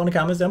called? Let me know in the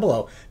comments down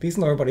below. Peace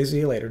and love, everybody. See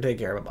you later. Take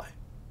care. Bye-bye.